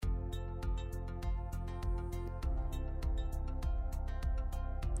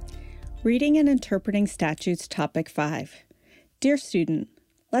Reading and Interpreting Statutes, Topic 5. Dear student,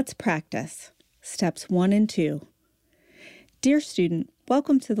 let's practice. Steps 1 and 2. Dear student,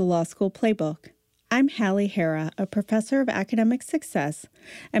 welcome to the Law School Playbook. I'm Hallie Hara, a professor of academic success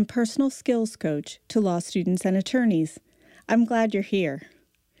and personal skills coach to law students and attorneys. I'm glad you're here.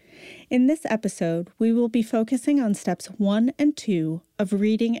 In this episode, we will be focusing on steps 1 and 2 of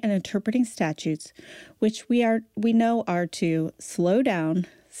reading and interpreting statutes, which we know are to slow down,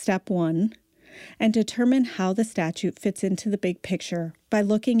 step 1, and determine how the statute fits into the big picture by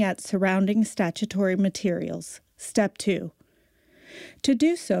looking at surrounding statutory materials, step 2. To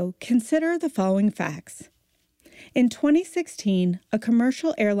do so, consider the following facts. In 2016, a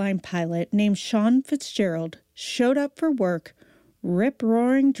commercial airline pilot named Sean Fitzgerald showed up for work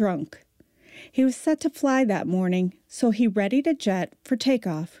rip-roaring drunk. He was set to fly that morning, so he readied a jet for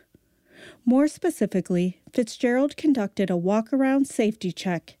takeoff. More specifically, Fitzgerald conducted a walk-around safety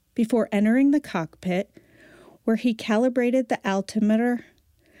check before entering the cockpit, where he calibrated the altimeter,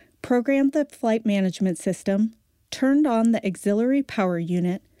 programmed the flight management system, turned on the auxiliary power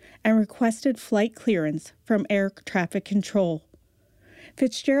unit, and requested flight clearance from air traffic control.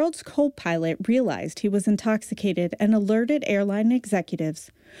 Fitzgerald's co-pilot realized he was intoxicated and alerted airline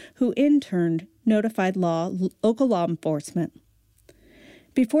executives, who in turn notified local law enforcement.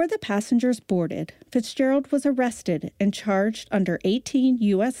 Before the passengers boarded, Fitzgerald was arrested and charged under 18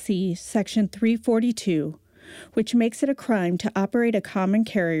 U.S.C. Section 342, which makes it a crime to operate a common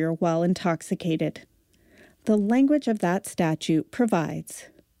carrier while intoxicated. The language of that statute provides,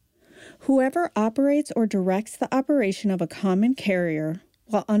 whoever operates or directs the operation of a common carrier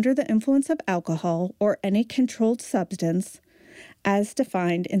while under the influence of alcohol or any controlled substance, as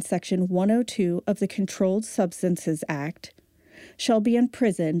defined in Section 102 of the Controlled Substances Act, shall be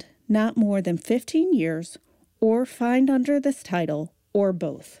imprisoned not more than 15 years or fined under this title, or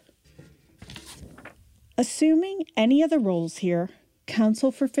both. Assuming any of the roles here,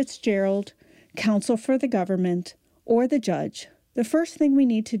 counsel for Fitzgerald, counsel for the government, or the judge, the first thing we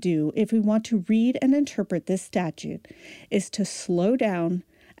need to do if we want to read and interpret this statute is to slow down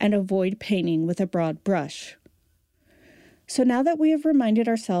and avoid painting with a broad brush. So now that we have reminded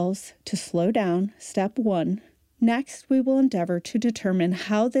ourselves to slow down, step 1, next, we will endeavor to determine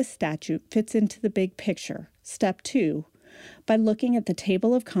how this statute fits into the big picture, step 2, by looking at the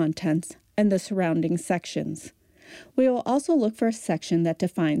table of contents and the surrounding sections. We will also look for a section that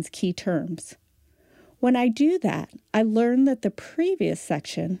defines key terms. When I do that, I learn that the previous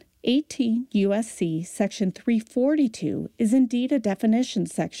section, 18 U.S.C. Section 342, is indeed a definition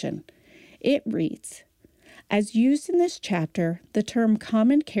section. It reads, as used in this chapter, the term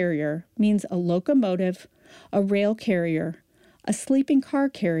common carrier means a locomotive, a rail carrier, a sleeping car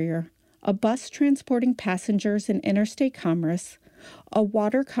carrier, a bus transporting passengers in interstate commerce, a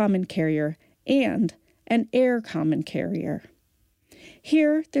water common carrier, and an air common carrier.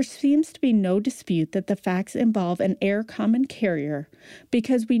 Here, there seems to be no dispute that the facts involve an air common carrier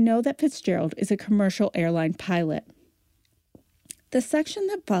because we know that Fitzgerald is a commercial airline pilot. The section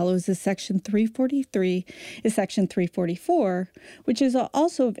that follows is Section 343 is Section 344, which is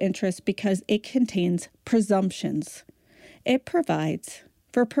also of interest because it contains presumptions. It provides,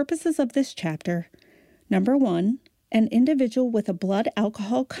 for purposes of this chapter, number 1, an individual with a blood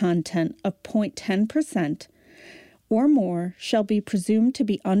alcohol content of 0.10% or more shall be presumed to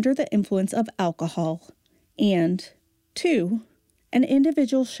be under the influence of alcohol, and 2, an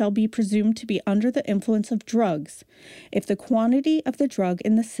individual shall be presumed to be under the influence of drugs if the quantity of the drug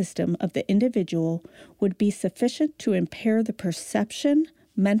in the system of the individual would be sufficient to impair the perception,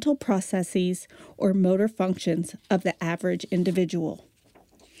 mental processes, or motor functions of the average individual.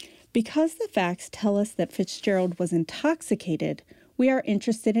 Because the facts tell us that Fitzgerald was intoxicated, we are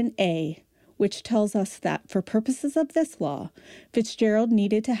interested in A, which tells us that for purposes of this law, Fitzgerald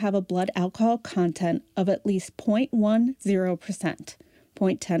needed to have a blood alcohol content of at least 0.10%,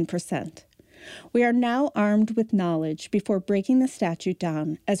 0.10%. We are now armed with knowledge before breaking the statute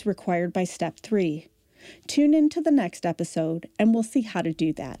down as required by Step 3. Tune in to the next episode and we'll see how to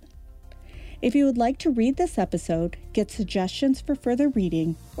do that. If you would like to read this episode, get suggestions for further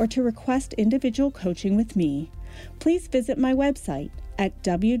reading, or to request individual coaching with me, please visit my website at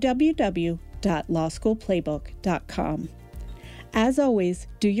www.lawschoolplaybook.com. As always,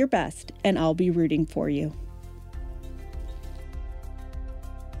 do your best, and I'll be rooting for you.